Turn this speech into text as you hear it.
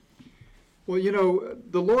Well,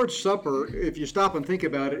 the Lord's Supper, if you stop and think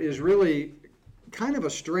about it, is really kind of a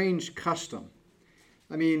strange custom.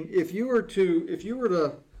 I mean, if you were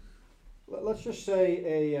to, let's just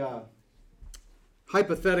say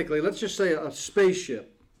hypothetically, let's just say a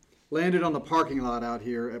spaceship landed on the parking lot out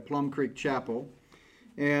here at Plum Creek Chapel,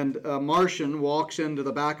 and a Martian walks into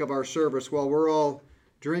the back of our service while we're all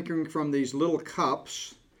drinking from these little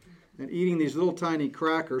cups and eating these little tiny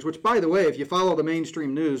crackers, which, by the way, if you follow the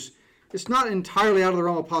mainstream news, it's not entirely out of the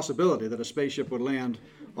realm of possibility that a spaceship would land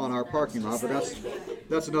on our parking lot, but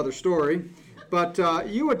that's another story. But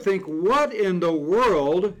you would think, what in the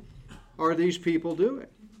world are these people doing?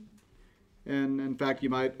 And in fact, you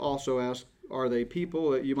might also ask, are they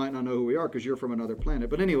people? You might not know who we are because you're from another planet.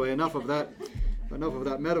 But anyway, enough of that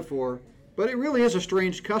metaphor. But it really is a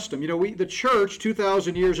strange custom. The church,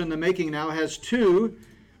 2,000 years in the making now, has two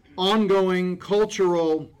ongoing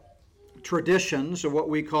cultural traditions, or what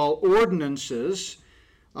we call ordinances,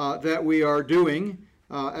 that we are doing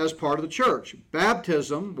as part of the church.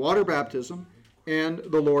 Baptism, water baptism, and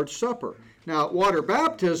the Lord's Supper. Now, water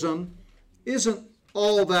baptism isn't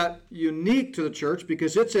all that unique to the church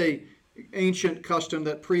because it's a ancient custom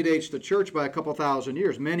that predates the church by a couple thousand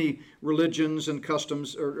years. Many religions and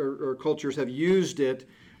customs or cultures have used it.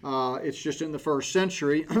 It's just in the first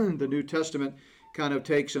century, the New Testament kind of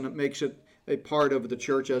takes and it makes it a part of the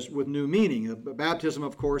church as with new meaning. Baptism,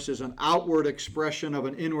 of course, is an outward expression of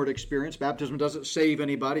an inward experience. Baptism doesn't save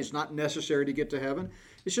anybody. It's not necessary to get to heaven.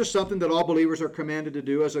 It's just something that all believers are commanded to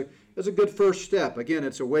do as a good first step. Again,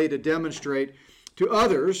 it's a way to demonstrate to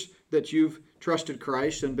others that you've trusted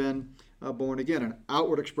Christ and been born again, an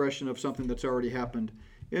outward expression of something that's already happened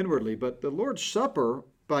inwardly. But the Lord's Supper,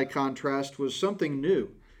 by contrast, was something new.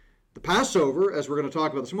 The Passover, as we're going to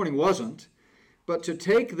talk about this morning, wasn't. But to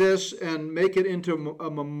take this and make it into a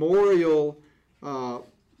memorial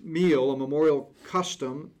meal, a memorial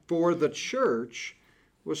custom for the church,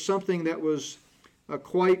 was something that was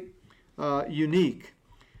quite unique.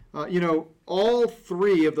 All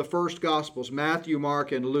three of the first Gospels, Matthew,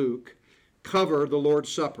 Mark, and Luke, cover the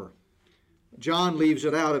Lord's Supper. John leaves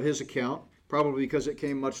it out of his account, probably because it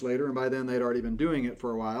came much later, and by then they'd already been doing it for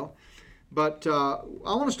a while. But I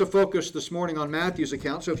want us to focus this morning on Matthew's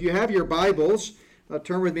account. So if you have your Bibles,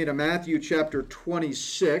 turn with me to Matthew chapter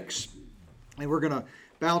 26. And we're going to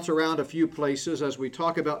bounce around a few places as we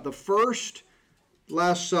talk about the first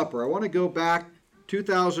Last Supper. I want to go back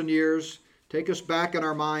 2,000 years, take us back in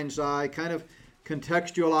our mind's eye, kind of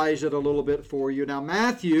contextualize it a little bit for you. Now,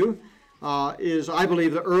 Matthew is, I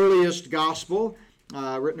believe, the earliest gospel,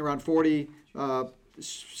 written around 47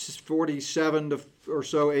 to or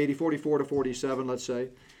so, 44 to 47, let's say.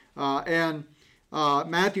 And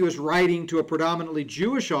Matthew is writing to a predominantly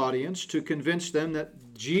Jewish audience to convince them that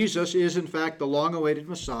Jesus is, in fact, the long-awaited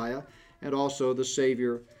Messiah and also the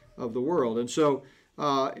Savior of the world. And so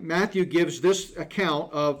Matthew gives this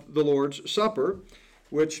account of the Lord's Supper,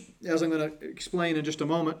 which, as I'm going to explain in just a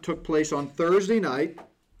moment, took place on Thursday night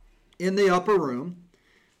in the upper room,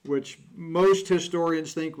 which most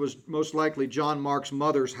historians think was most likely John Mark's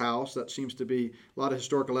mother's house. That seems to be a lot of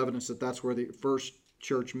historical evidence that that's where the first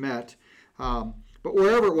church met. But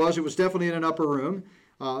wherever it was definitely in an upper room.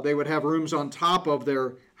 They would have rooms on top of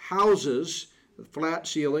their houses, flat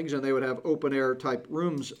ceilings, and they would have open-air type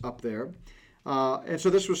rooms up there. And so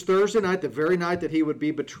this was Thursday night, the very night that he would be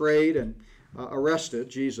betrayed and arrested,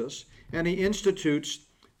 Jesus, and he institutes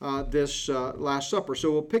this Last Supper.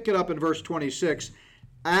 So we'll pick it up in verse 26.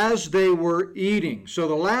 As they were eating. So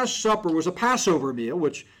the Last Supper was a Passover meal,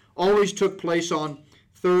 which always took place on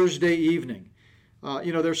Thursday evening.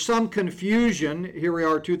 There's some confusion. Here we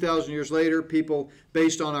are 2,000 years later. People,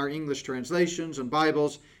 based on our English translations and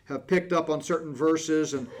Bibles, have picked up on certain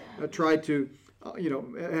verses and tried to,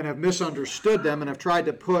 and have misunderstood them and have tried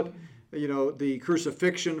to put, the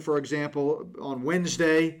crucifixion, for example, on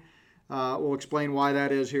Wednesday. We'll explain why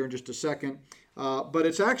that is here in just a second. But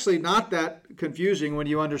it's actually not that confusing when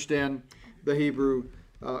you understand the Hebrew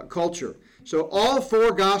culture. So all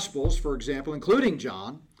four Gospels, for example, including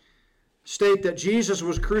John, state that Jesus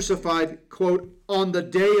was crucified, quote, on the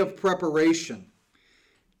day of preparation.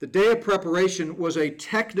 The day of preparation was a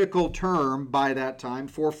technical term by that time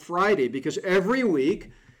for Friday, because every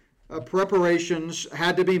week preparations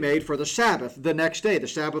had to be made for the Sabbath the next day. The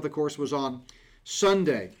Sabbath, of course, was on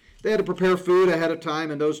Sunday. They had to prepare food ahead of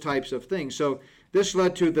time and those types of things. So this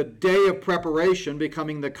led to the day of preparation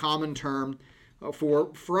becoming the common term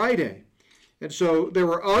for Friday. And so there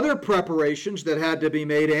were other preparations that had to be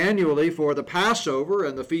made annually for the Passover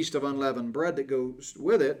and the Feast of Unleavened Bread that goes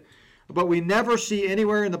with it. But we never see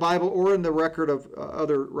anywhere in the Bible or in the record of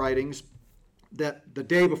other writings that the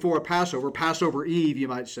day before Passover, Passover Eve, you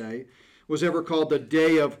might say, was ever called the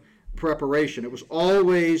day of preparation. It was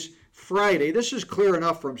always Friday. This is clear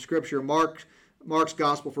enough from Scripture. Mark's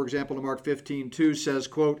Gospel, for example, in Mark 15:2 says,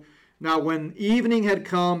 quote, "Now when evening had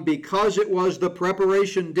come, because it was the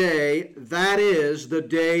preparation day, that is the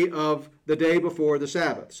day before the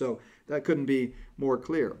Sabbath." So that couldn't be more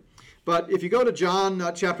clear. But if you go to John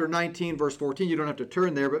chapter 19, verse 14, you don't have to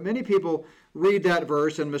turn there, but many people read that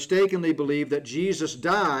verse and mistakenly believe that Jesus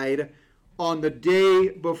died on the day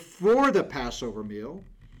before the Passover meal,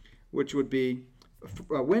 which would be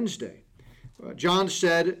Wednesday. John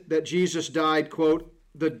said that Jesus died, quote,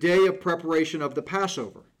 "the day of preparation of the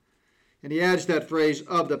Passover." And he adds that phrase,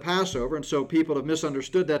 "of the Passover," and so people have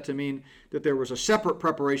misunderstood that to mean that there was a separate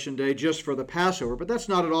preparation day just for the Passover. But that's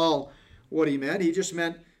not at all what he meant. He just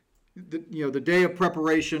meant the day of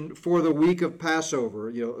preparation for the week of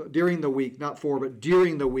Passover, during the week, not for, but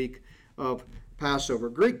during the week of Passover.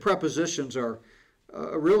 Greek prepositions are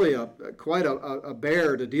really quite a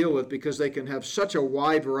bear to deal with because they can have such a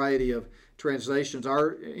wide variety of translations.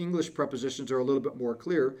 Our English prepositions are a little bit more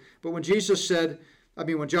clear. But when John said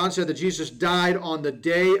that Jesus died on the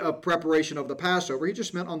day of preparation of the Passover, he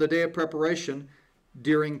just meant on the day of preparation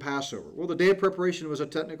during Passover. Well, the day of preparation was a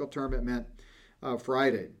technical term. It meant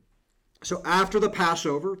Friday. So after the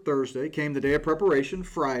Passover, Thursday, came the day of preparation,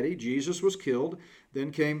 Friday. Jesus was killed.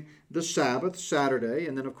 Then came the Sabbath, Saturday,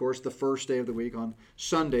 and then, of course, the first day of the week on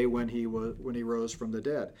Sunday when he rose from the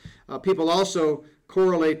dead. People also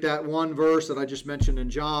correlate that one verse that I just mentioned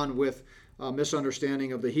in John with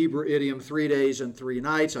misunderstanding of the Hebrew idiom 3 days and 3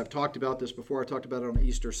 nights. I've talked about this before. I talked about it on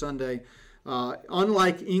Easter Sunday.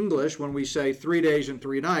 Unlike English, when we say 3 days and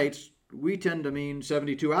 3 nights, we tend to mean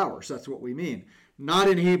 72 hours. That's what we mean. Not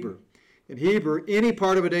in Hebrew. In Hebrew, any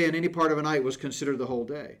part of a day and any part of a night was considered the whole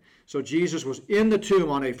day. So Jesus was in the tomb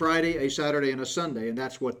on a Friday, a Saturday, and a Sunday, and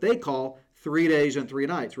that's what they call 3 days and 3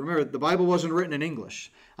 nights. Remember, the Bible wasn't written in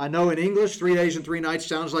English. I know in English, 3 days and 3 nights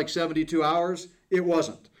sounds like 72 hours. It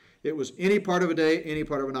wasn't. It was any part of a day, any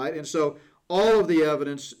part of a night. And so all of the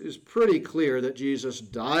evidence is pretty clear that Jesus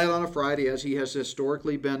died on a Friday, as he has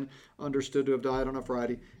historically been understood to have died on a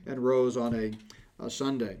Friday, and rose on a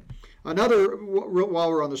Sunday.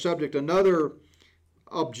 While we're on the subject, another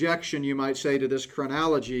objection, you might say, to this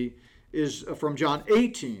chronology is from John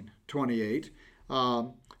 18:28,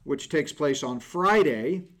 which takes place on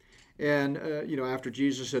Friday, and after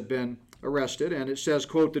Jesus had been arrested. And it says,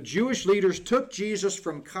 quote, "The Jewish leaders took Jesus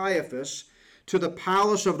from Caiaphas to the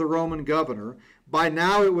palace of the Roman governor. By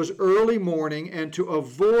now it was early morning, and to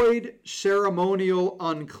avoid ceremonial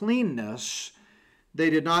uncleanness, they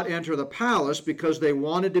did not enter the palace because they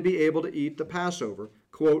wanted to be able to eat the Passover,"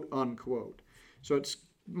 quote unquote. So it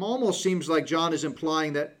almost seems like John is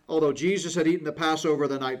implying that although Jesus had eaten the Passover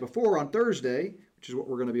the night before on Thursday, which is what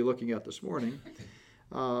we're going to be looking at this morning,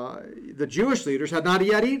 the Jewish leaders had not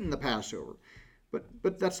yet eaten the Passover.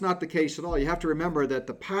 But that's not the case at all. You have to remember that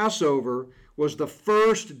the Passover was the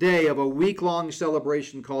first day of a week-long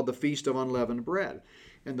celebration called the Feast of Unleavened Bread.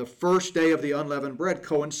 And the first day of the unleavened bread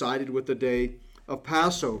coincided with the day of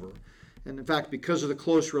Passover. And in fact, because of the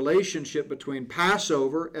close relationship between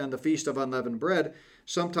Passover and the Feast of Unleavened Bread,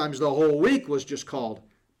 sometimes the whole week was just called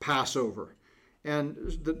Passover. And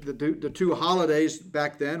the two holidays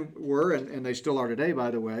back then were, and they still are today,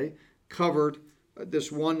 by the way, covered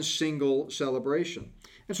this one single celebration.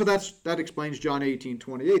 And so that explains John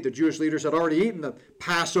 18:28. The Jewish leaders had already eaten the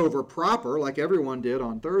Passover proper, like everyone did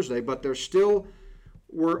on Thursday, but there still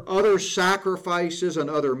were other sacrifices and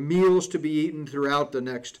other meals to be eaten throughout the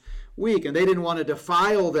next week. And they didn't want to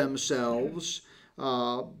defile themselves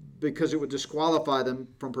because it would disqualify them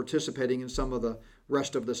from participating in some of the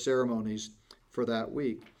rest of the ceremonies for that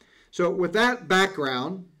week. So with that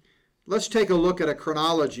background, let's take a look at a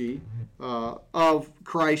chronology of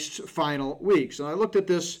Christ's final weeks. And I looked at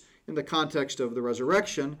this in the context of the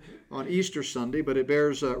resurrection on Easter Sunday, but it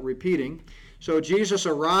bears repeating. So Jesus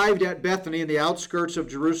arrived at Bethany in the outskirts of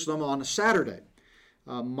Jerusalem on a Saturday,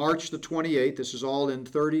 March the 28th. This is all in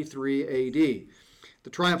 33 A.D. The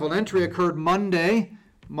triumphal entry occurred Monday,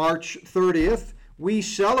 March 30th. We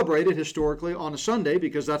celebrate it historically on a Sunday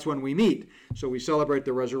because that's when we meet. So we celebrate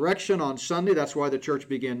the resurrection on Sunday. That's why the church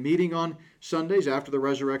began meeting on Sundays after the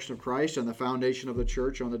resurrection of Christ and the foundation of the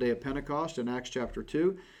church on the day of Pentecost in Acts chapter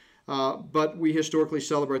 2. But we historically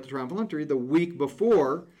celebrate the triumphal entry the week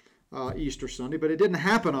before Easter Sunday, but it didn't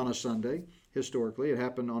happen on a Sunday historically. It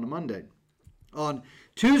happened on a Monday. On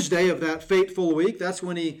Tuesday of that fateful week, that's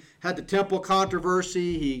when he had the temple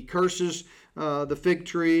controversy. He curses the fig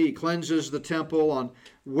tree. He cleanses the temple. On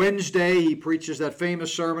Wednesday, he preaches that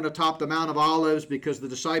famous sermon atop the Mount of Olives because the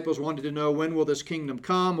disciples wanted to know, when will this kingdom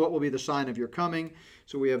come? What will be the sign of your coming?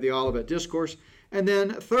 So we have the Olivet Discourse. And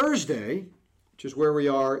then Thursday, which is where we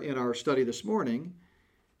are in our study this morning,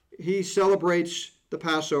 he celebrates the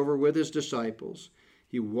Passover with his disciples.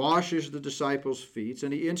 He washes the disciples' feet,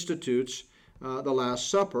 and he institutes the Last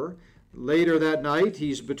Supper. Later that night,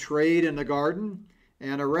 he's betrayed in the garden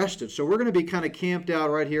and arrested. So we're going to be kind of camped out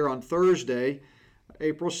right here on Thursday,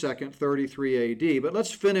 April 2nd, 33 A.D. But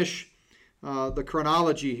let's finish the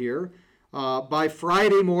chronology here. By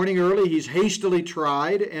Friday morning early, he's hastily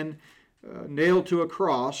tried and nailed to a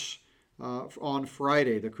cross on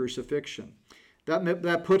Friday, the crucifixion.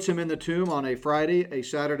 That puts him in the tomb on a Friday, a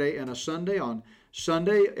Saturday, and a Sunday. On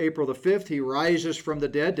Sunday, April the 5th, he rises from the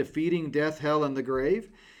dead, defeating death, hell, and the grave.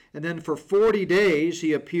 And then for 40 days,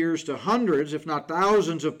 he appears to hundreds, if not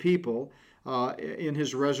thousands of people in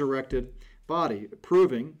his resurrected body,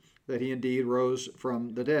 proving that he indeed rose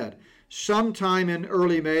from the dead. Sometime in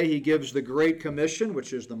early May, he gives the Great Commission,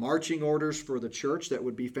 which is the marching orders for the church that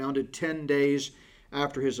would be founded 10 days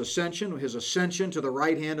after his ascension. His ascension to the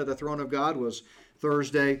right hand of the throne of God was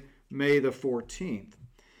Thursday, May the 14th.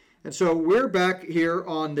 And so we're back here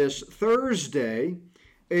on this Thursday,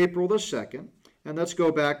 April the 2nd, and let's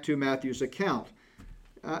go back to Matthew's account.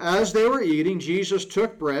 As they were eating, Jesus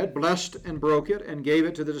took bread, blessed and broke it, and gave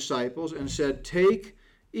it to the disciples, and said, "Take,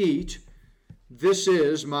 eat, this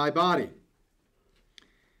is my body."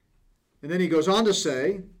 And then he goes on to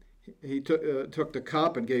say, he took the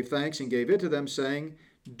cup and gave thanks and gave it to them, saying,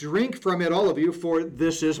 "Drink from it, all of you, for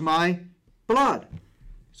this is my blood."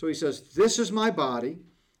 So he says, "This is my body,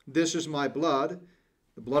 this is my blood,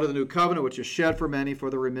 the blood of the new covenant, which is shed for many for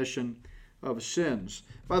the remission of sins."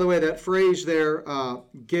 By the way, that phrase there,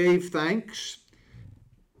 gave thanks,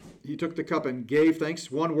 he took the cup and gave thanks,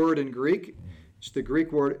 one word in Greek. It's the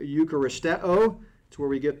Greek word eucharisteo. It's where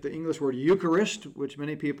we get the English word Eucharist, which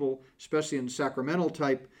many people, especially in sacramental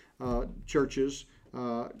type churches,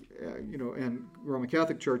 and Roman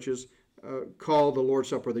Catholic churches, call the Lord's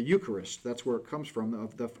Supper the Eucharist. That's where it comes from,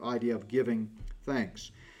 of the idea of giving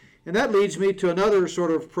thanks. And that leads me to another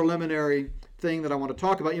sort of preliminary thing that I want to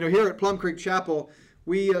talk about. Here at Plum Creek Chapel,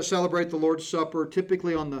 we celebrate the Lord's Supper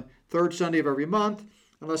typically on the third Sunday of every month,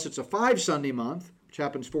 unless it's a 5-Sunday month, which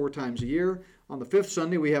happens 4 times a year. On the 5th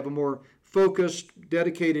Sunday, we have a more focused,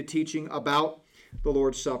 dedicated teaching about the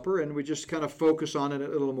Lord's Supper, and we just kind of focus on it a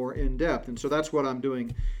little more in depth. And so that's what I'm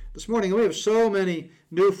doing this morning. We have so many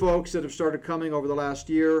new folks that have started coming over the last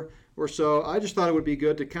year or so. I just thought it would be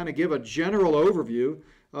good to kind of give a general overview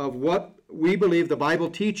of what we believe the Bible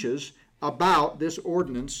teaches about this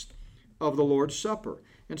ordinance of the Lord's Supper.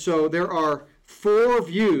 And so there are 4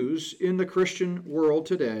 views in the Christian world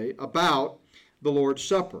today about the Lord's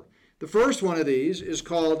Supper. The first one of these is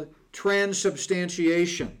called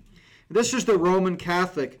transubstantiation. This is the Roman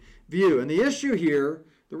Catholic view. And the issue here,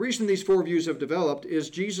 the reason these 4 views have developed, is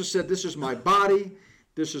Jesus said, "This is my body,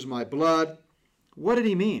 this is my blood." What did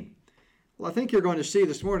he mean? Well, I think you're going to see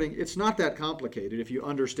this morning, it's not that complicated if you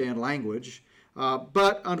understand language.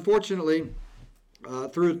 But unfortunately,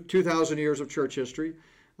 through 2,000 years of church history,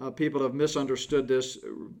 people have misunderstood this,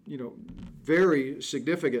 very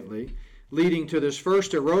significantly, leading to this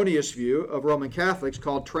first erroneous view of Roman Catholics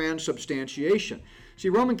called transubstantiation. See,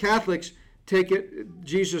 Roman Catholics take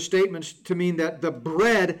Jesus' statements to mean that the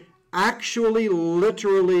bread actually,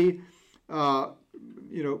 literally,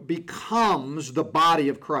 becomes the body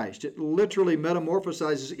of Christ. It literally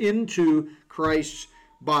metamorphosizes into Christ's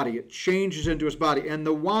body. It changes into his body. And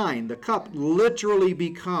the wine, the cup, literally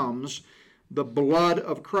becomes the blood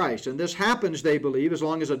of Christ. And this happens, they believe, as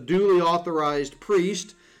long as a duly authorized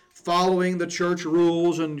priest, following the church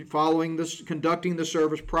rules and conducting the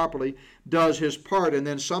service properly, does his part. And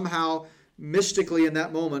then somehow, mystically in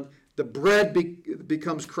that moment, the bread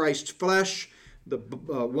becomes Christ's flesh, the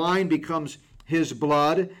wine becomes his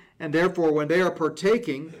blood, and therefore when they are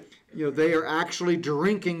partaking, they are actually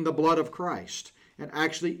drinking the blood of Christ and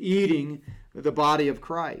actually eating the body of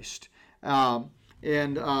Christ. That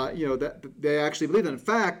they actually believe that. In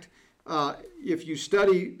fact, if you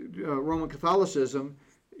study Roman Catholicism,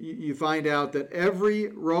 you find out that every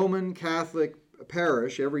Roman Catholic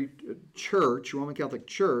parish, every church, Roman Catholic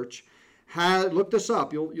church, look this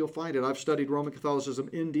up, you'll find it. I've studied Roman Catholicism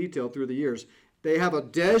in detail through the years. They have a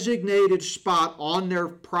designated spot on their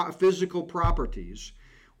physical properties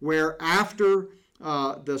where after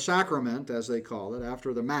the sacrament, as they call it,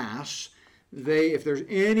 after the Mass, if there's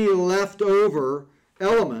any leftover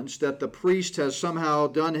elements that the priest has somehow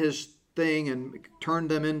done his thing and turned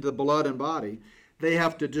them into the blood and body, they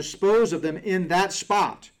have to dispose of them in that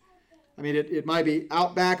spot. I mean, it might be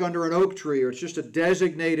out back under an oak tree, or it's just a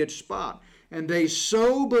designated spot. And they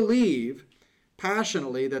so believe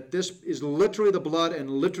passionately that this is literally the blood and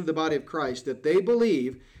literally the body of Christ, that they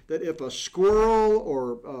believe that if a squirrel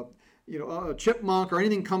or a chipmunk or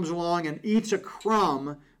anything comes along and eats a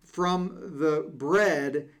crumb from the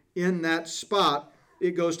bread in that spot,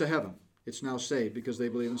 it goes to heaven. It's now saved because they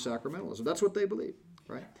believe in sacramentalism. That's what they believe,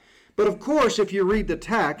 right? But of course, if you read the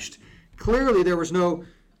text, clearly there was no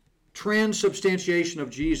transubstantiation of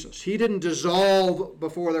Jesus. He didn't dissolve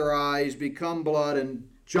before their eyes, become blood, and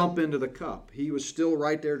jump into the cup. He was still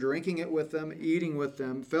right there drinking it with them, eating with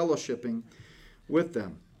them, fellowshipping with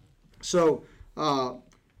them. So,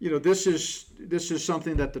 this is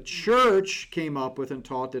something that the church came up with and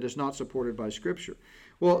taught that is not supported by Scripture.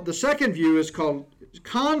 Well, the second view is called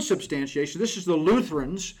consubstantiation. This is the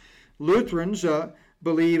Lutherans. Lutherans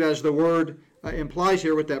believe, as the word implies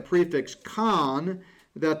here with that prefix con,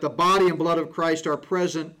 that the body and blood of Christ are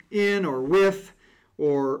present in or with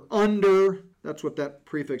or under, that's what that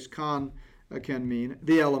prefix con can mean,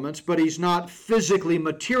 the elements, but he's not physically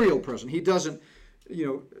material present. He doesn't,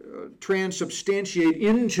 transubstantiate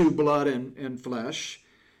into blood and flesh.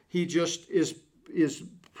 He just is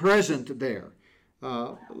present there.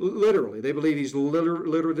 Literally. They believe he's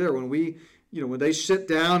literally there. When they sit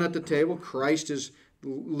down at the table, Christ is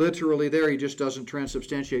literally there. He just doesn't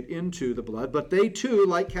transubstantiate into the blood. But they too,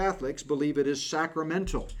 like Catholics, believe it is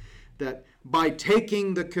sacramental. That by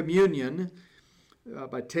taking the communion,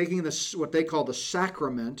 by taking what they call the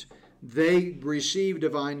sacrament, they receive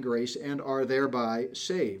divine grace and are thereby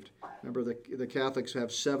saved. Remember, the Catholics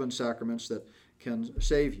have 7 sacraments that can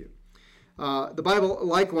save you. The Bible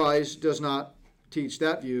likewise does not teach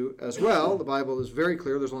that view as well. The Bible is very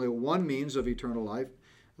clear. There's only one means of eternal life,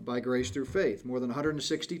 by grace through faith. More than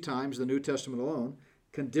 160 times the New Testament alone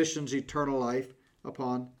conditions eternal life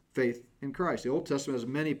upon faith in Christ. The Old Testament has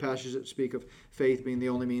many passages that speak of faith being the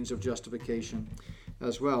only means of justification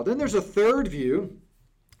as well. Then there's a third view,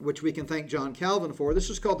 which we can thank John Calvin for. This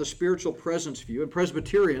is called the spiritual presence view, and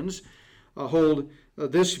Presbyterians hold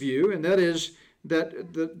this view, and that is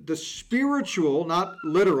that the spiritual, not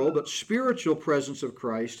literal, but spiritual presence of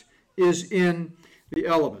Christ is in the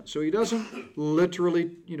element. So he doesn't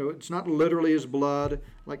literally, it's not literally his blood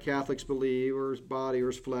like Catholics believe, or his body or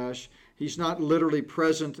his flesh. He's not literally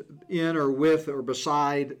present in or with or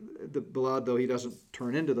beside the blood, though he doesn't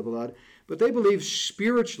turn into the blood. But they believe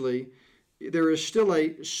spiritually there is still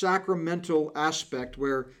a sacramental aspect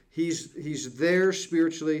where he's there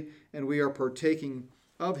spiritually and we are partaking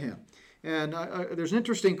of him. And there's an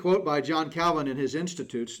interesting quote by John Calvin in his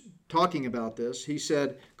Institutes talking about this. He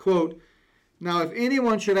said, quote, "Now if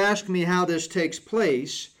anyone should ask me how this takes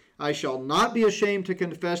place, I shall not be ashamed to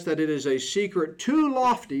confess that it is a secret too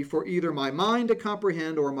lofty for either my mind to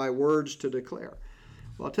comprehend or my words to declare."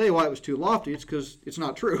 Well, I'll tell you why it was too lofty. It's because it's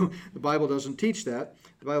not true. The Bible doesn't teach that.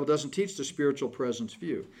 The Bible doesn't teach the spiritual presence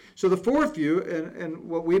view. So the fourth view, and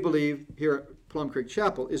what we believe here at Plum Creek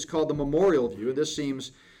Chapel, is called the memorial view. And this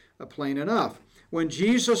seems plain enough. When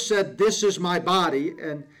Jesus said, "This is my body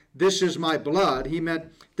and this is my blood," he meant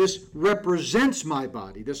this represents my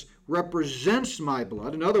body. This represents my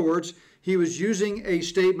blood. In other words, he was using a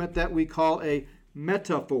statement that we call a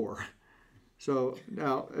metaphor. So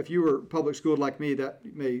now, if you were public schooled like me, that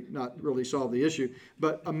may not really solve the issue.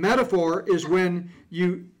 But a metaphor is when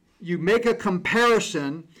you make a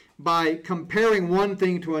comparison by comparing one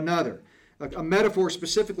thing to another. A metaphor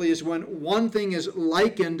specifically is when one thing is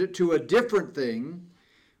likened to a different thing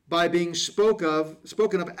by being spoken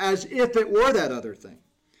of as if it were that other thing.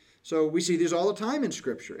 So we see these all the time in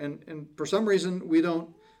Scripture. And for some reason, we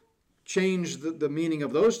don't change the meaning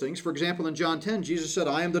of those things. For example, in John 10, Jesus said,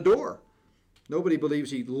 "I am the door." Nobody believes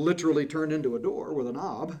he literally turned into a door with a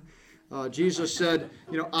knob. Jesus said,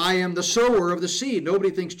 "I am the sower of the seed." Nobody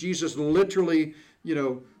thinks Jesus literally,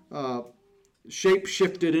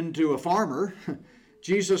 shape-shifted into a farmer.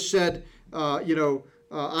 Jesus said,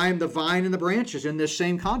 I am the vine and the branches. In this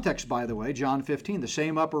same context, by the way, John 15, the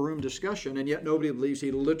same upper room discussion, and yet nobody believes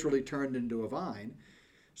he literally turned into a vine.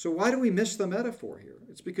 So why do we miss the metaphor here?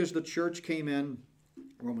 It's because the church came in,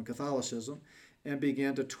 Roman Catholicism, and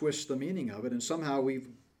began to twist the meaning of it, and somehow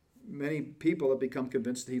many people have become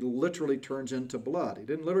convinced that he literally turns into blood. He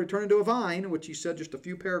didn't literally turn into a vine, which he said just a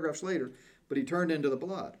few paragraphs later, but he turned into the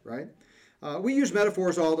blood, right? We use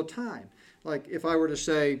metaphors all the time. Like if I were to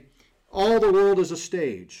say, all the world is a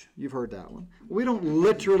stage. You've heard that one. We don't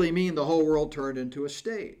literally mean the whole world turned into a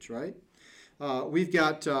stage, right? We've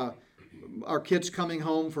got our kids coming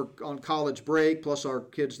home on college break, plus our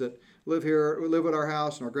kids that live at our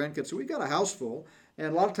house, and our grandkids. So we've got a house full. And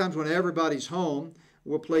a lot of times when everybody's home,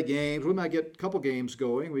 we'll play games. We might get a couple games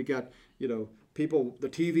going. We got, people, the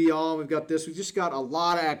TV on. We've got this. We've just got a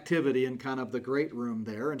lot of activity in kind of the great room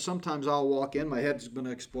there. And sometimes I'll walk in, my head's going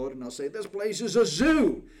to explode, and I'll say, "This place is a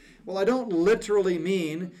zoo." Well, I don't literally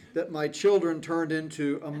mean that my children turned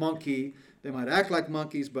into a monkey. They might act like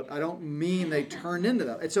monkeys, but I don't mean they turned into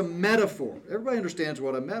that. It's a metaphor. Everybody understands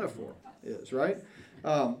what a metaphor is, right?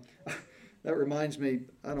 That reminds me,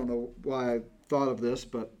 I don't know why I thought of this,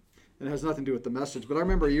 but it has nothing to do with the message. But I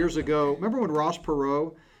remember years ago, when Ross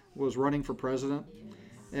Perot was running for president?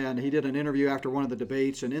 And he did an interview after one of the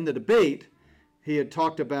debates. And in the debate, he had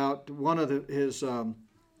talked about one of his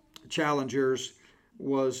challengers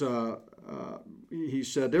was, he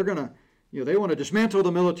said, they're going to, they want to dismantle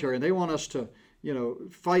the military, and they want us to,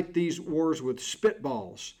 fight these wars with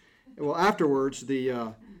spitballs. Well, afterwards,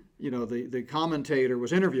 the commentator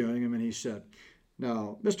was interviewing him, and he said,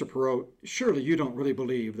 "Now, Mr. Perot, surely you don't really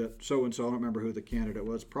believe that so-and-so," I don't remember who the candidate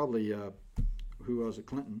was, probably, who was it,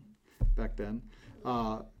 Clinton back then.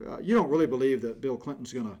 "You don't really believe that Bill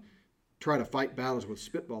Clinton's going to try to fight battles with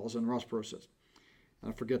spitballs?" And Ross Perot says,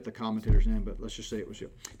 I forget the commentator's name, but let's just say it was you.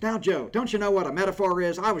 "Now, Joe, don't you know what a metaphor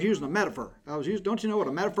is? I was using a metaphor. Don't you know what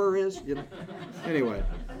a metaphor is?" Anyway,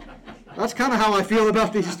 that's kind of how I feel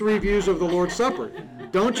about these three views of the Lord's Supper.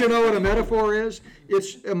 Don't you know what a metaphor is?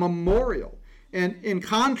 It's a memorial. And in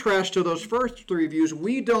contrast to those first three views,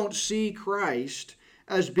 we don't see Christ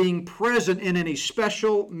as being present in any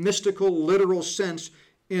special, mystical, literal sense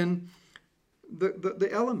in the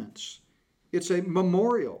elements. It's a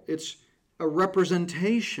memorial. It's a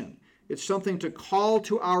representation. It's something to call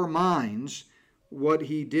to our minds what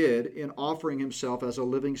he did in offering himself as a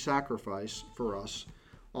living sacrifice for us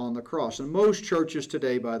on the cross. And most churches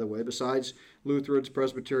today, by the way, besides Lutherans,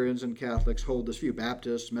 Presbyterians, and Catholics, hold this view.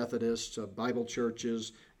 Baptists, Methodists, Bible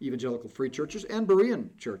churches, evangelical free churches, and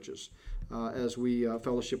Berean churches, as we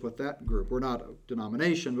fellowship with that group. We're not a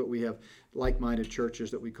denomination, but we have like-minded churches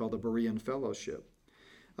that we call the Berean Fellowship.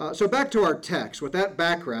 So back to our text. With that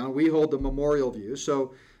background, we hold the memorial view.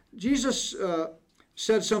 So Jesus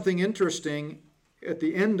said something interesting at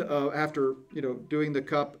the end of, after doing the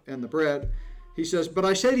cup and the bread. He says, "But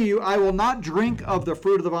I say to you, I will not drink of the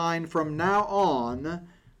fruit of the vine from now on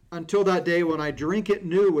until that day when I drink it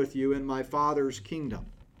new with you in my Father's kingdom."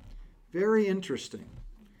 Very interesting.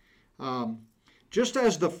 Just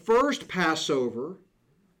as the first Passover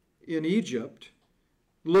in Egypt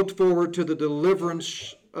looked forward to the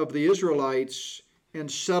deliverance of the Israelites and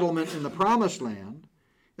settlement in the Promised Land,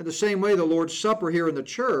 in the same way the Lord's Supper here in the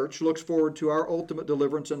church looks forward to our ultimate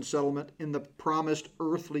deliverance and settlement in the promised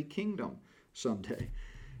earthly kingdom someday.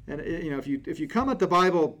 And if you come at the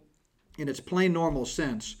Bible in its plain normal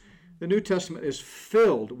sense, the New Testament is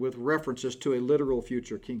filled with references to a literal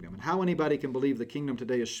future kingdom. And how anybody can believe the kingdom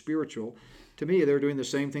today is spiritual, to me, they're doing the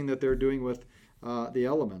same thing that they're doing with the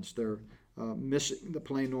elements. They're missing the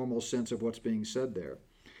plain normal sense of what's being said there.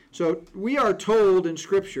 So we are told in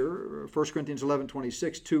Scripture, 1 Corinthians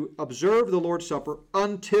 11:26, to observe the Lord's Supper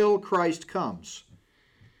until Christ comes.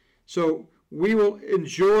 So we will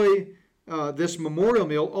enjoy this memorial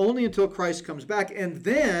meal only until Christ comes back. And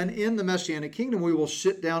then in the Messianic kingdom, we will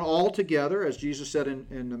sit down all together, as Jesus said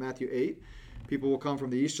in Matthew 8. People will come from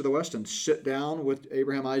the east to the west and sit down with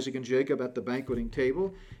Abraham, Isaac, and Jacob at the banqueting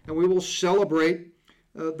table. And we will celebrate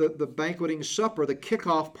the banqueting supper, the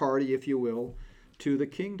kickoff party, if you will, to the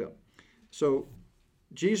kingdom. So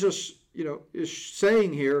Jesus, is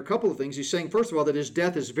saying here a couple of things. He's saying, first of all, that his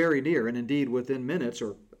death is very near, and indeed within minutes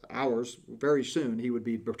or hours, very soon, he would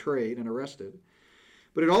be betrayed and arrested.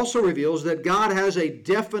 But it also reveals that God has a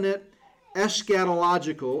definite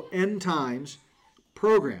eschatological end times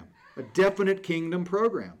program, a definite kingdom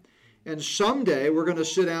program. And someday we're going to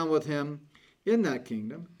sit down with him in that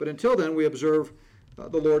kingdom. But until then, we observe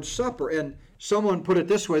the Lord's Supper. And someone put it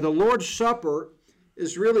this way: the Lord's Supper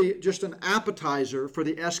is really just an appetizer for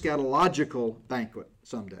the eschatological banquet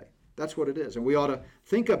someday. That's what it is. And we ought to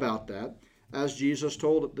think about that, as Jesus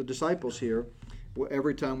told the disciples here,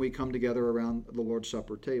 every time we come together around the Lord's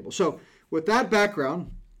Supper table. So with that background,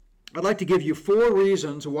 I'd like to give you 4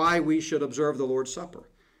 reasons why we should observe the Lord's Supper.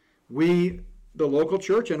 We, the local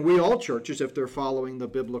church, and we all churches, if they're following the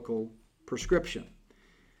biblical prescription.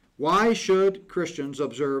 Why should Christians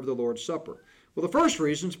observe the Lord's Supper? Well, the first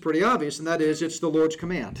reason is pretty obvious, and that is it's the Lord's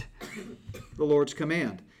command. The Lord's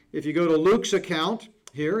command. If you go to Luke's account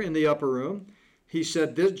here in the upper room,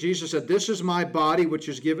 Jesus said, "This is my body which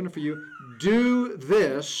is given for you. Do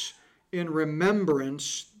this in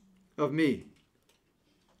remembrance of me."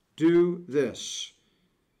 Do this.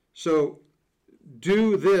 So,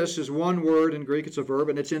 do this is one word in Greek. It's a verb,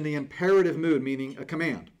 and it's in the imperative mood, meaning a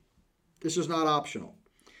command. This is not optional.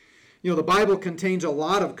 The Bible contains a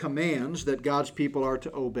lot of commands that God's people are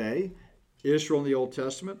to obey. Israel in the Old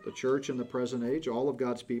Testament, the church in the present age, all of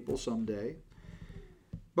God's people someday.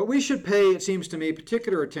 But we should pay, it seems to me,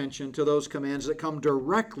 particular attention to those commands that come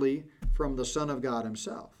directly from the Son of God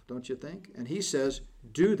himself, don't you think? And he says,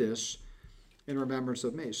 do this in remembrance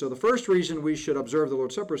of me. So the first reason we should observe the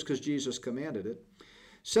Lord's Supper is because Jesus commanded it.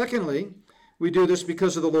 Secondly, we do this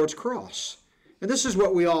because of the Lord's cross. And this is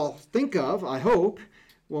what we all think of, I hope,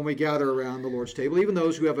 when we gather around the Lord's table. Even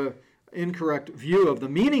those who have an incorrect view of the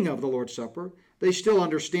meaning of the Lord's Supper, they still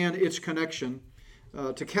understand its connection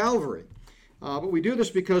to Calvary. But we do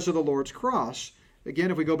this because of the Lord's cross.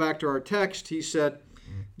 Again, if we go back to our text, he said,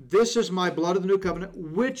 this is my blood of the new covenant,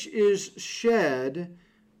 which is shed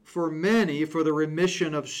for many for the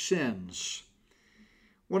remission of sins.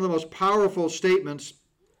 One of the most powerful statements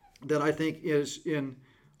that I think is in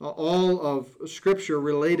all of Scripture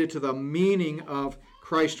related to the meaning of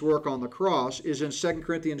Christ's work on the cross is in 2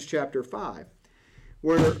 Corinthians chapter 5,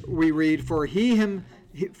 where we read, for he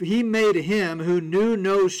made him who knew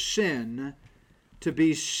no sin to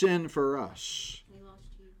be sin for us. We lost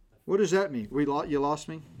you. What does that mean? You lost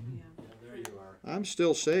me? Yeah. There you are. I'm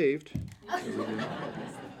still saved.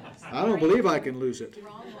 I don't believe I can lose it,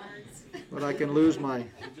 Wrong words. but I can lose my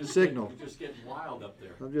signal. You're just getting wild up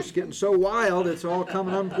there. I'm just getting so wild, it's all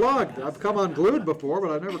coming unplugged. I've come unglued before,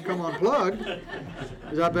 but I've never come unplugged.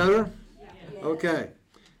 Is that better? Okay.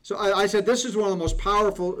 So I said this is one of the most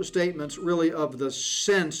powerful statements, really, of the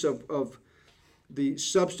sense of the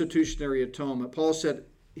substitutionary atonement. Paul said,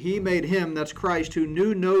 he made him, that's Christ, who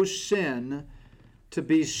knew no sin, to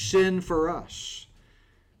be sin for us.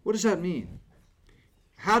 What does that mean?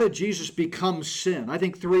 How did Jesus become sin? I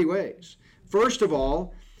think three ways. First of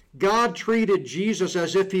all, God treated Jesus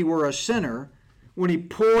as if he were a sinner when he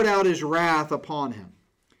poured out his wrath upon him.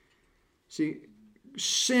 See,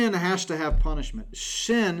 sin has to have punishment.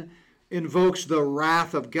 Sin invokes the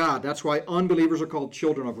wrath of God. That's why unbelievers are called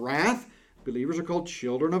children of wrath. Believers are called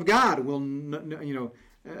children of God. Will no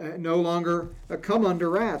longer come under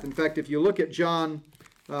wrath. In fact, if you look at John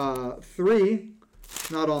 3,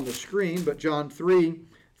 not on the screen, but John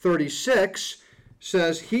 3:36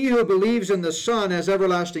 says, he who believes in the Son has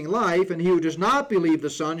everlasting life, and he who does not believe the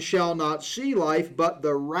Son shall not see life, but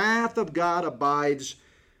the wrath of God abides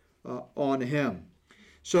on him.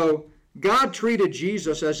 So God treated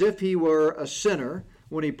Jesus as if he were a sinner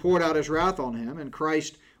when he poured out his wrath on him, and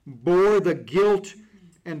Christ bore the guilt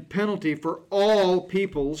and penalty for all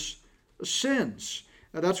people's sins.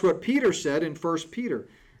 Now, that's what Peter said in 1 Peter.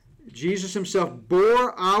 Jesus himself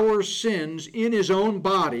bore our sins in his own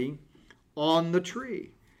body on the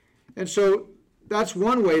tree. And so that's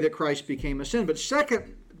one way that Christ became a sin. But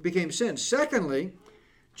Secondly,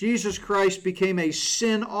 Jesus Christ became a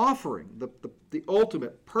sin offering, the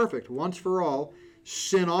ultimate, perfect, once for all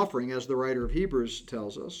sin offering, as the writer of Hebrews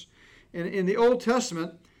tells us. And in the Old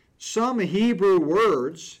Testament, some Hebrew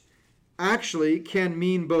words actually can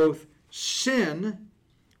mean both sin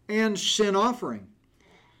and sin offering.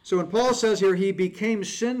 So when Paul says here he became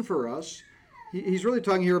sin for us, he's really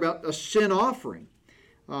talking here about a sin offering.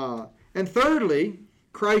 And thirdly,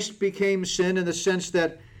 Christ became sin in the sense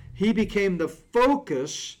that he became the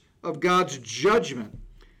focus of God's judgment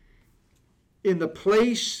in the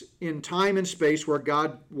place, in time and space where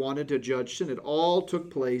God wanted to judge sin. It all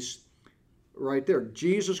took place right there.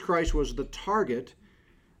 Jesus Christ was the target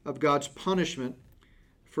of God's punishment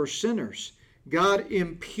for sinners. God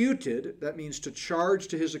imputed, that means to charge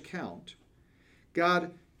to his account.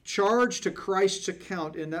 God charged to Christ's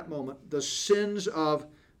account in that moment the sins of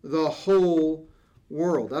the whole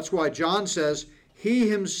world. That's why John says he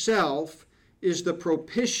himself is the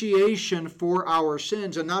propitiation for our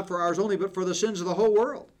sins, and not for ours only, but for the sins of the whole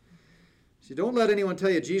world. See, don't let anyone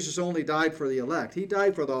tell you Jesus only died for the elect. He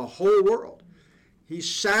died for the whole world. He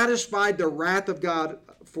satisfied the wrath of God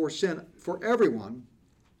for sin for everyone,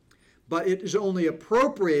 but it is only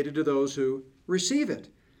appropriated to those who receive it.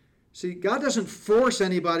 See, God doesn't force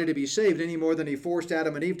anybody to be saved any more than he forced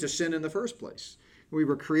Adam and Eve to sin in the first place. We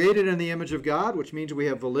were created in the image of God, which means we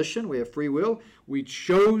have volition, we have free will. We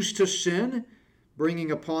chose to sin,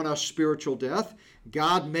 bringing upon us spiritual death.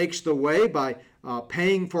 God makes the way by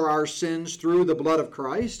paying for our sins through the blood of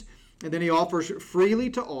Christ, and then he offers freely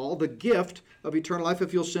to all the gift of eternal life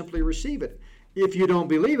if you'll simply receive it. If you don't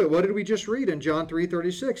believe it, what did we just read in John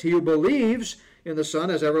 3:36? He who believes in the Son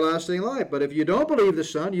has everlasting life. But if you don't believe the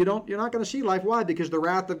Son, you're not going to see life. Why? Because the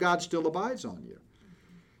wrath of God still abides on you.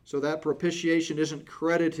 So that propitiation isn't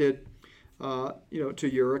credited, to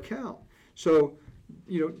your account. So,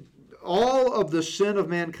 all of the sin of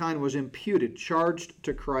mankind was imputed, charged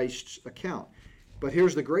to Christ's account. But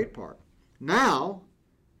here's the great part. Now,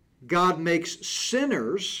 God makes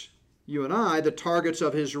sinners, you and I, the targets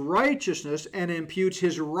of his righteousness and imputes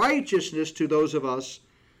his righteousness to those of us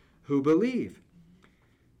who believe.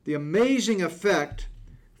 The amazing effect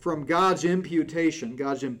from God's imputation,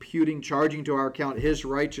 God's imputing, charging to our account his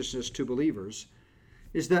righteousness to believers,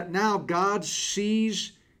 is that now God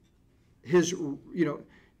sees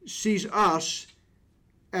sees us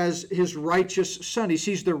as his righteous son. He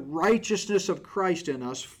sees the righteousness of Christ in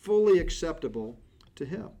us, fully acceptable to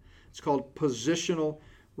him. It's called positional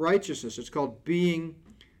righteousness. It's called being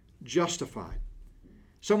justified.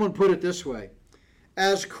 Someone put it this way: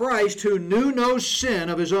 as Christ, who knew no sin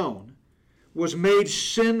of his own, was made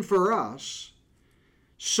sin for us,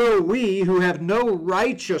 so we, who have no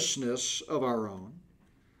righteousness of our own,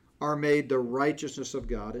 are made the righteousness of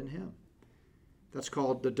God in him. That's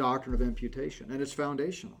called the doctrine of imputation, and it's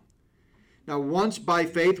foundational. Now, once by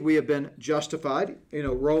faith we have been justified.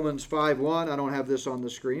 Romans 5:1, I don't have this on the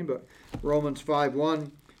screen, but Romans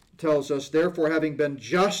 5:1 tells us, therefore, having been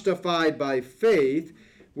justified by faith,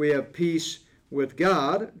 we have peace with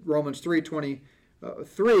God. Romans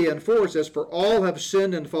 3:23 and 4 says, for all have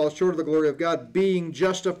sinned and fall short of the glory of God, being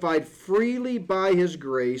justified freely by his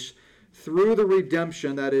grace through the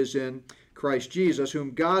redemption that is in Christ Jesus,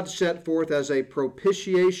 whom God set forth as a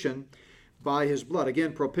propitiation by his blood.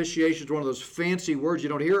 Again, propitiation is one of those fancy words. You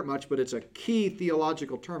don't hear it much, but it's a key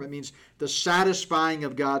theological term. It means the satisfying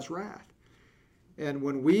of God's wrath. And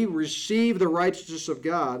when we receive the righteousness of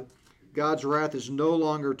God, God's wrath is no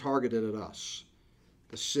longer targeted at us.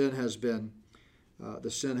 The sin has been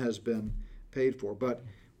paid for. But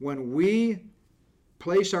when we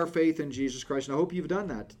place our faith in Jesus Christ, and I hope you've done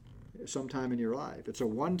that sometime in your life, it's a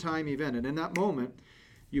one-time event, and in that moment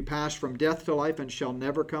you pass from death to life and shall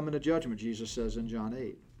never come into judgment, Jesus says in John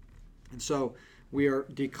 8. And so we are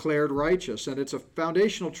declared righteous, and it's a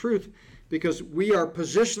foundational truth because we are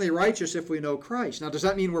positionally righteous if we know Christ. Now, does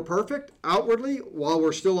that mean we're perfect outwardly while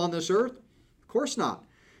we're still on this earth? Of course not,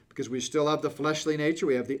 because we still have the fleshly nature.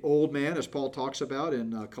 We have the old man, as Paul talks about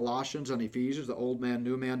in Colossians and Ephesians, the old man,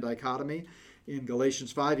 new man dichotomy. In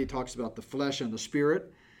Galatians 5, he talks about the flesh and the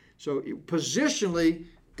spirit. So positionally,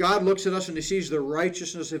 God looks at us and he sees the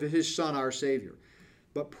righteousness of his Son, our Savior.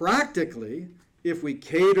 But practically, if we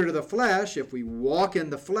cater to the flesh, if we walk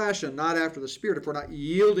in the flesh and not after the Spirit, if we're not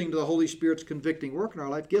yielding to the Holy Spirit's convicting work in our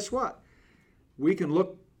life, guess what? We can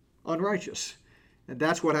look unrighteous. And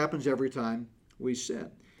that's what happens every time we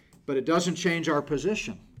sin. But it doesn't change our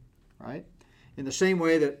position, right? In the same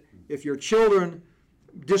way that if your children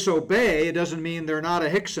disobey, it doesn't mean they're not a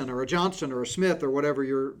Hickson or a Johnson or a Smith or whatever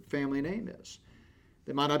your family name is.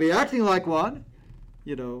 They might not be acting like one.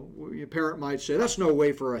 Your parent might say, that's no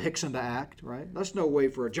way for a Hickson to act, right? That's no way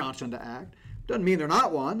for a Johnson to act. Doesn't mean they're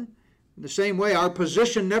not one. In the same way, our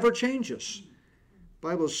position never changes. The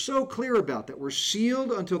Bible is so clear about that. We're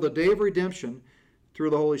sealed until the day of redemption through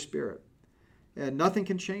the Holy Spirit. And nothing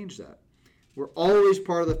can change that. We're always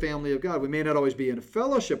part of the family of God. We may not always be in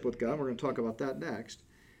fellowship with God. We're going to talk about that next.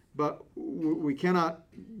 But we cannot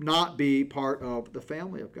not be part of the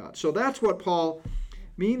family of God. So that's what Paul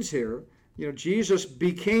means here. Jesus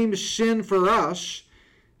became sin for us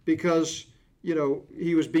because,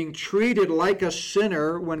 he was being treated like a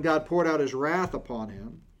sinner when God poured out his wrath upon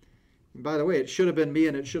him. And by the way, it should have been me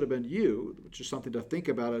and it should have been you, which is something to think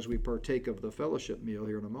about as we partake of the fellowship meal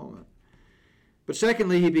here in a moment. But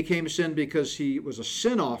secondly, he became sin because he was a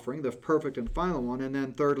sin offering, the perfect and final one. And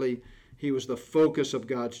then thirdly, he was the focus of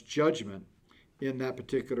God's judgment in that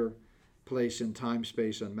particular place in time,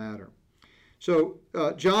 space, and matter. So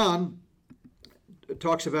John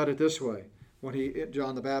talks about it this way,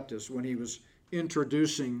 John the Baptist, when he was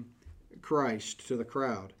introducing Christ to the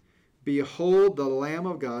crowd. Behold the Lamb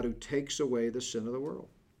of God who takes away the sin of the world.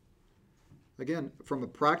 Again, from a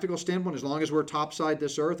practical standpoint, as long as we're topside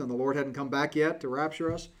this earth and the Lord hadn't come back yet to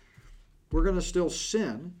rapture us, we're going to still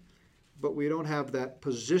sin, but we don't have that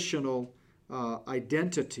positional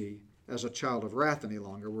identity as a child of wrath any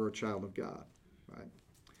longer. We're a child of God, right?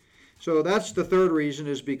 So that's the third reason,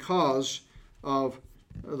 is because of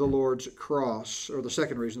the Lord's cross, or the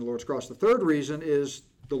second reason, the Lord's cross. The third reason is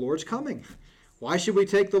the Lord's coming. Why should we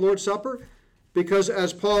take the Lord's Supper? Because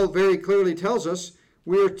as Paul very clearly tells us,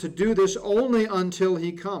 we are to do this only until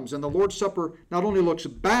he comes. And the Lord's Supper not only looks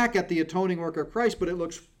back at the atoning work of Christ, but it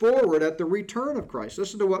looks forward at the return of Christ.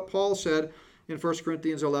 Listen to what Paul said in 1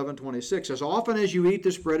 Corinthians 11:26. As often as you eat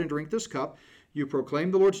this bread and drink this cup, you proclaim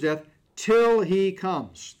the Lord's death till he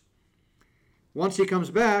comes. Once he comes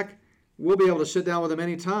back, we'll be able to sit down with him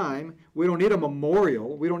anytime. We don't need a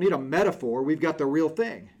memorial. We don't need a metaphor. We've got the real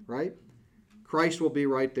thing, right? Christ will be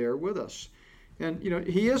right there with us. And,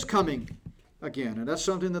 he is coming again. And that's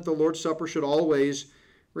something that the Lord's Supper should always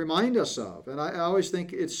remind us of. And I always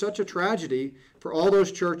think it's such a tragedy for all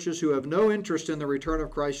those churches who have no interest in the return of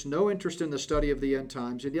Christ, no interest in the study of the end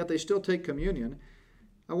times, and yet they still take communion.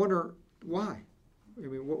 I wonder why.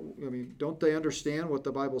 Don't they understand what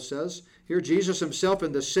the Bible says? Here, Jesus himself,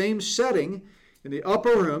 in the same setting, in the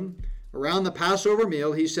upper room, around the Passover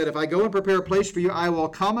meal, he said, if I go and prepare a place for you, I will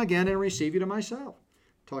come again and receive you to myself.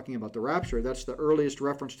 Talking about the rapture, that's the earliest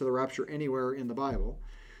reference to the rapture anywhere in the Bible.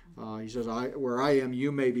 He says, where I am,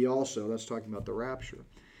 you may be also. That's talking about the rapture.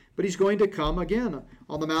 But he's going to come again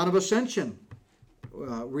on the Mount of Ascension.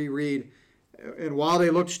 We read, and while they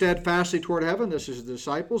looked steadfastly toward heaven, this is the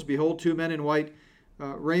disciples, behold, two men in white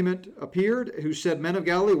raiment appeared, who said, Men of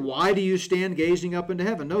Galilee, why do you stand gazing up into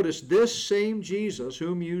heaven? Notice, this same Jesus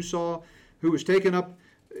whom you saw, who was taken up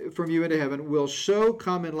from you into heaven, will so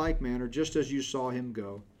come in like manner, just as you saw him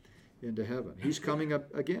go into heaven. He's coming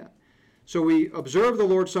up again. So we observe the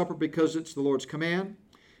Lord's Supper because it's the Lord's command,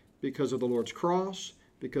 because of the Lord's cross,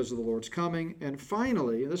 because of the Lord's coming, and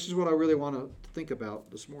finally, and this is what I really want to think about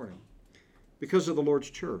this morning, because of the Lord's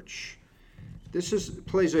church. This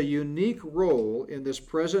plays a unique role in this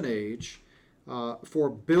present age for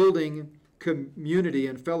building community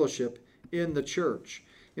and fellowship in the church.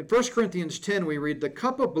 In 1 Corinthians 10, we read, the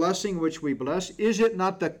cup of blessing which we bless, is it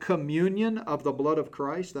not the communion of the blood of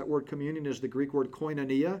Christ? That word communion is the Greek word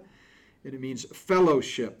koinonia, and it means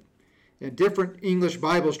fellowship. And different English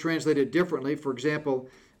Bibles translate it differently. For example,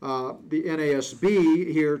 the NASB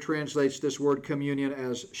here translates this word communion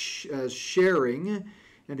as sharing,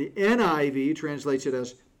 and the NIV translates it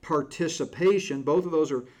as participation. Both of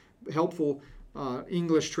those are helpful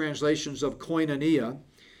English translations of koinonia.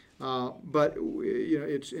 But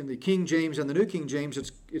it's in the King James and the New King James,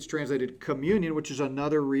 it's translated communion, which is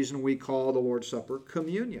another reason we call the Lord's Supper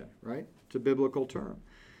communion, right? It's a biblical term.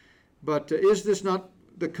 But is this not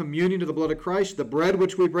the communion of the blood of Christ? The bread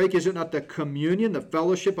which we break, is it not the communion, the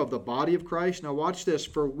fellowship of the body of Christ? Now watch this.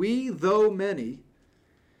 For we, though many,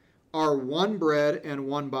 are one bread and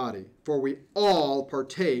one body, for we all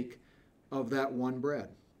partake of that one bread.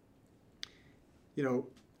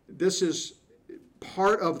 This is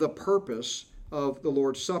part of the purpose of the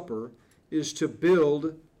Lord's Supper, is to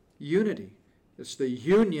build unity. It's the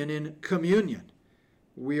union in communion.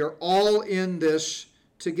 We are all in this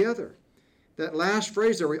together. That last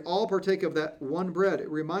phrase there, we all partake of that one bread, it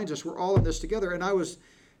reminds us we're all in this together. And I was,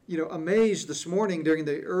 amazed this morning during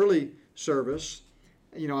the early service.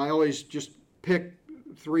 I always just pick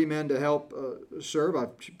three men to help serve. I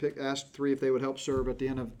asked three if they would help serve at the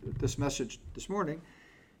end of this message this morning.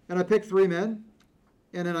 And I picked three men.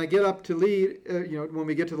 And then I get up to lead, when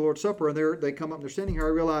we get to the Lord's Supper, and they come up and they're standing here, I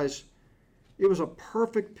realize it was a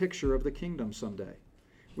perfect picture of the kingdom someday.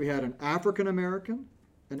 We had an African American,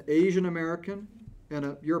 an Asian American, and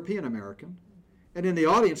a European American. And in the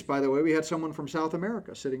audience, by the way, we had someone from South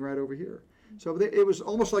America sitting right over here. So it was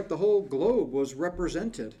almost like the whole globe was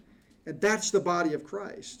represented. And that's the body of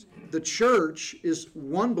Christ. The church is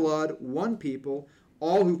one blood, one people,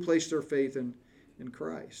 all who place their faith in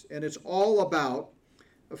Christ. And it's all about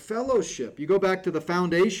a fellowship. You go back to the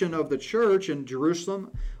foundation of the church in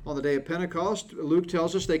Jerusalem on the day of Pentecost. Luke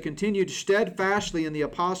tells us they continued steadfastly in the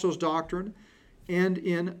apostles' doctrine and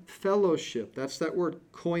in fellowship. That's that word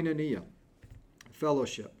koinonia,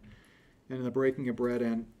 fellowship, and in the breaking of bread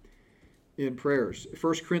and in prayers.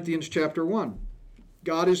 1 Corinthians chapter 1,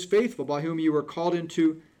 God is faithful, by whom you were called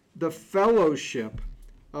into the fellowship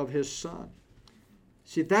of his Son.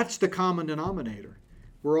 See, that's the common denominator.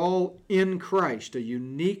 We're all in Christ, a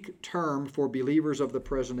unique term for believers of the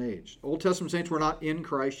present age. Old Testament saints were not in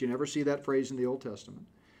Christ. You never see that phrase in the Old Testament.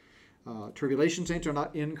 Tribulation saints are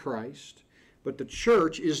not in Christ. But the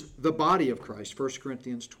church is the body of Christ, 1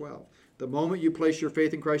 Corinthians 12. The moment you place your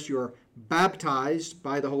faith in Christ, you are baptized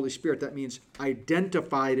by the Holy Spirit. That means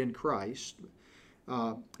identified in Christ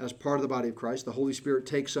as part of the body of Christ. The Holy Spirit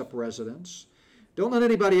takes up residence. Don't let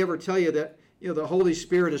anybody ever tell you that the Holy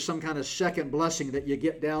Spirit is some kind of second blessing that you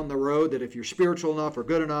get down the road, that if you're spiritual enough or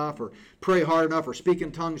good enough or pray hard enough or speak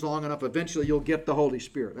in tongues long enough, eventually you'll get the Holy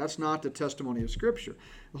Spirit. That's not the testimony of Scripture.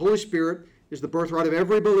 The Holy Spirit is the birthright of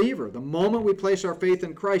every believer. The moment we place our faith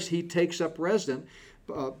in Christ, he takes up residence.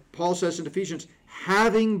 Paul says in Ephesians,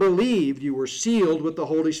 having believed, you were sealed with the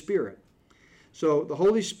Holy Spirit. So the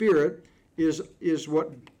Holy Spirit is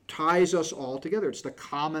what ties us all together. It's the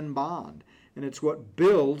common bond, and it's what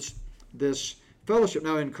builds this fellowship.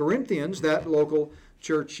 Now in Corinthians, that local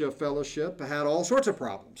church fellowship had all sorts of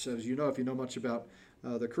problems, as you know if you know much about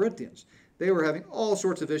the Corinthians. They were having all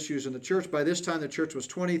sorts of issues in the church. By this time, the church was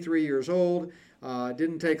 23 years old. It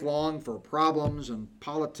didn't take long for problems and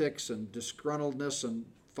politics and disgruntledness and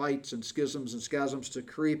fights and schisms and schisms to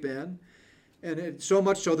creep in. And so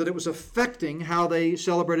much so that it was affecting how they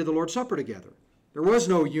celebrated the Lord's Supper together. There was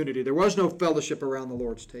no unity. There was no fellowship around the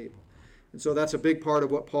Lord's table. And so that's a big part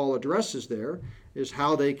of what Paul addresses there, is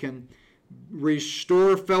how they can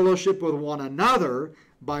restore fellowship with one another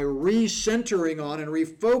by recentering on and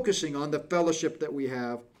refocusing on the fellowship that we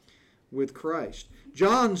have with Christ.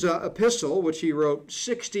 John's epistle, which he wrote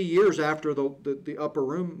 60 years after the upper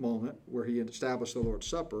room moment where he established the Lord's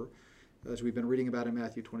Supper, as we've been reading about in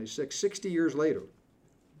Matthew 26, 60 years later,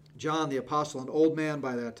 John the apostle, an old man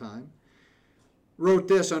by that time, wrote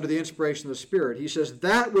this under the inspiration of the Spirit. He says,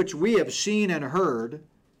 "That which we have seen and heard,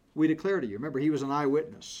 we declare to you." Remember, he was an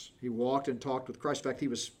eyewitness. He walked and talked with Christ. In fact, he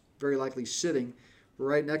was very likely sitting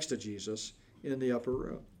right next to Jesus in the upper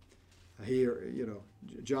room.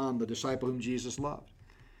 John, the disciple whom Jesus loved.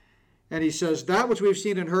 And he says, "That which we've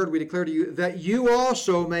seen and heard, we declare to you, that you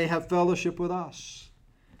also may have fellowship with us.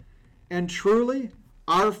 And truly,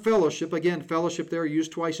 our fellowship," again, fellowship there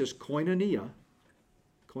used twice, is koinonia.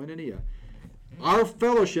 Koinonia. "Our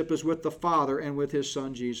fellowship is with the Father and with his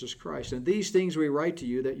Son, Jesus Christ. And these things we write to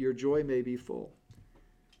you, that your joy may be full."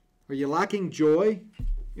 Are you lacking joy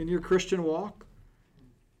in your Christian walk?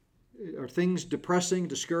 Are things depressing,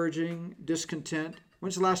 discouraging, discontent?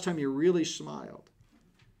 When's the last time you really smiled?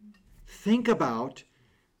 Think about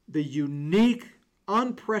the unique,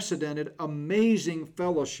 unprecedented, amazing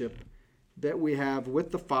fellowship that we have with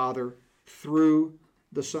the Father through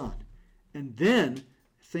the Son. And then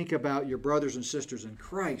think about your brothers and sisters in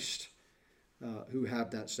Christ who have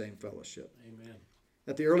that same fellowship. Amen.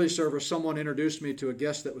 At the early service, someone introduced me to a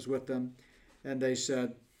guest that was with them, and they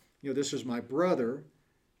said, "This is my brother."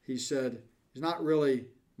 He said, "He's not really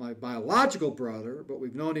my biological brother, but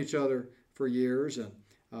we've known each other for years, and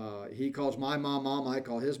he calls my mom, Mom, I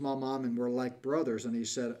call his mom, Mom, and we're like brothers." And he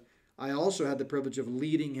said, "I also had the privilege of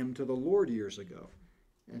leading him to the Lord years ago."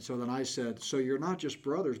 And so then I said, "So you're not just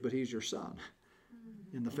brothers, but he's your son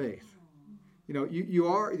in the faith."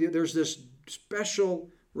 There's this special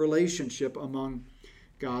relationship among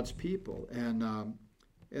God's people, and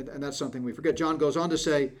that's something we forget. John goes on to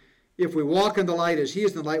say, "If we walk in the light as he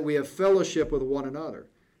is in the light, we have fellowship with one another."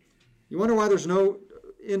 You wonder why there's no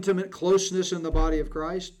intimate closeness in the body of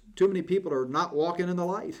Christ? Too many people are not walking in the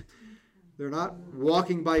light. They're not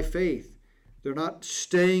walking by faith. They're not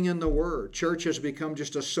staying in the Word. Church has become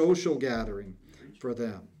just a social gathering for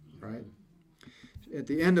them, right? At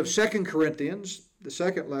the end of 2 Corinthians, the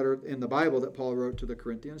second letter in the Bible that Paul wrote to the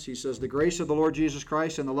Corinthians, he says, "The grace of the Lord Jesus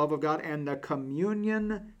Christ and the love of God and the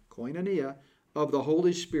communion," koinonia, "of the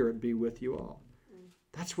Holy Spirit be with you all."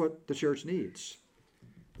 That's what the church needs,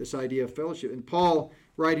 this idea of fellowship. And Paul,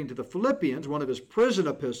 writing to the Philippians, one of his prison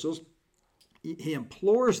epistles, he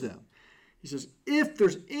implores them. He says, "If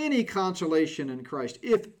there's any consolation in Christ,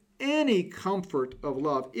 if any comfort of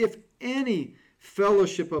love, if any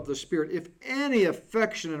fellowship of the Spirit, if any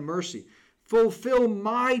affection and mercy, fulfill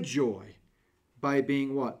my joy by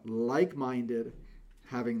being" what? "Like-minded,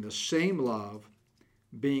 having the same love,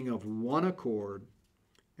 being of one accord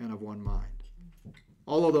and of one mind."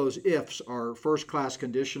 All of those ifs are first-class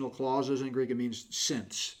conditional clauses. In Greek, it means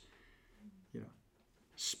since.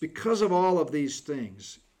 Because of all of these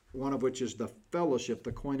things, one of which is the fellowship,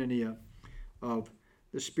 the koinonia of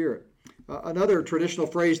the Spirit. Another traditional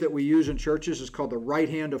phrase that we use in churches is called the right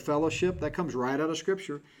hand of fellowship. That comes right out of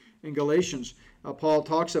Scripture. In Galatians, Paul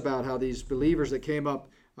talks about how these believers that came up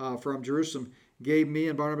from Jerusalem gave me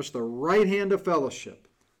and Barnabas the right hand of fellowship.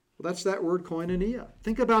 Well, that's that word koinonia.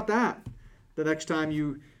 Think about that the next time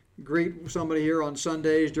you greet somebody here on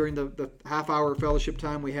Sundays during the half-hour fellowship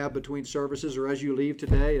time we have between services, or as you leave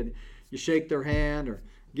today and you shake their hand or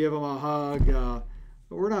give them a hug.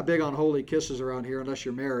 We're not big on holy kisses around here unless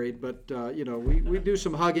you're married, but we do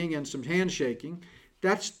some hugging and some handshaking.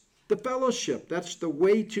 That's the fellowship. That's the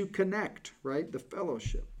way to connect, right? The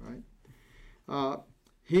fellowship, right?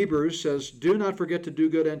 Hebrews says, "Do not forget to do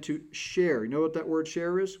good and to share." You know what that word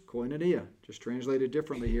share is? Koinonia, just translated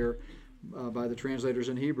differently here by the translators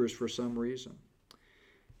in Hebrews for some reason.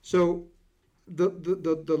 So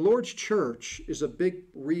the Lord's church is a big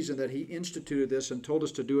reason that he instituted this and told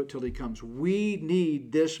us to do it till he comes. We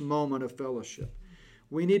need this moment of fellowship.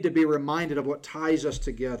 We need to be reminded of what ties us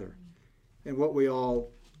together and what we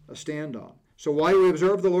all stand on. So why do we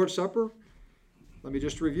observe the Lord's Supper? Let me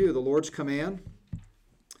just review. The Lord's command,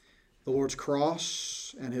 the Lord's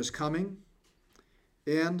cross and his coming,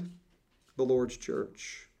 and the Lord's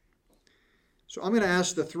church. So I'm going to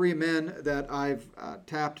ask the three men that I've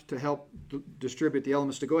tapped to help distribute the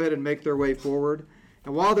elements to go ahead and make their way forward.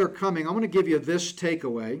 And while they're coming, I'm going to give you this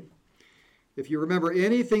takeaway. If you remember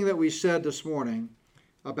anything that we said this morning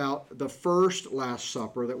about the first Last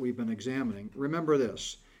Supper that we've been examining, remember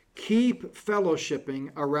this. Keep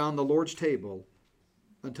fellowshipping around the Lord's table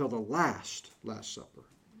until the Last Supper.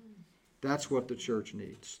 That's what the church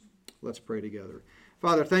needs. Let's pray together.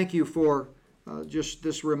 Father, thank you for just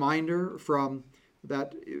this reminder from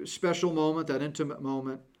that special moment, that intimate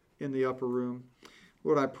moment in the upper room.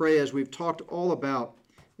 Lord, I pray as we've talked all about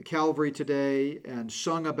Calvary today and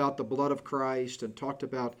sung about the blood of Christ and talked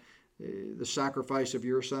about the sacrifice of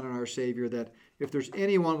your Son and our Savior, that if there's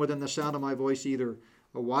anyone within the sound of my voice, either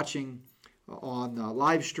watching on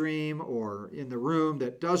live stream or in the room,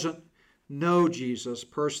 that doesn't know Jesus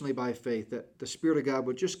personally by faith, that the Spirit of God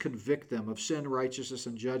would just convict them of sin, righteousness,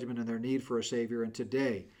 and judgment and their need for a Savior. And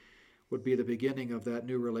today would be the beginning of that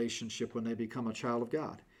new relationship when they become a child of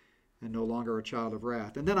God and no longer a child of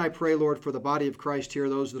wrath. And then I pray, Lord, for the body of Christ here,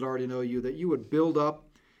 those that already know you, that you would build up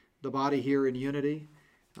the body here in unity.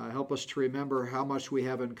 Help us to remember how much we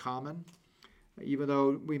have in common. Even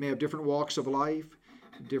though we may have different walks of life,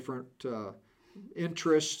 different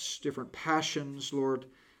interests, different passions, Lord,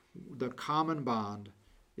 the common bond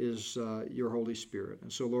is your Holy Spirit.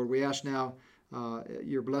 And so, Lord, we ask now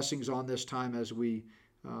your blessings on this time as we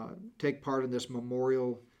take part in this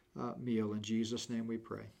memorial meal. In Jesus' name we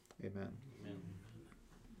pray. Amen. Amen.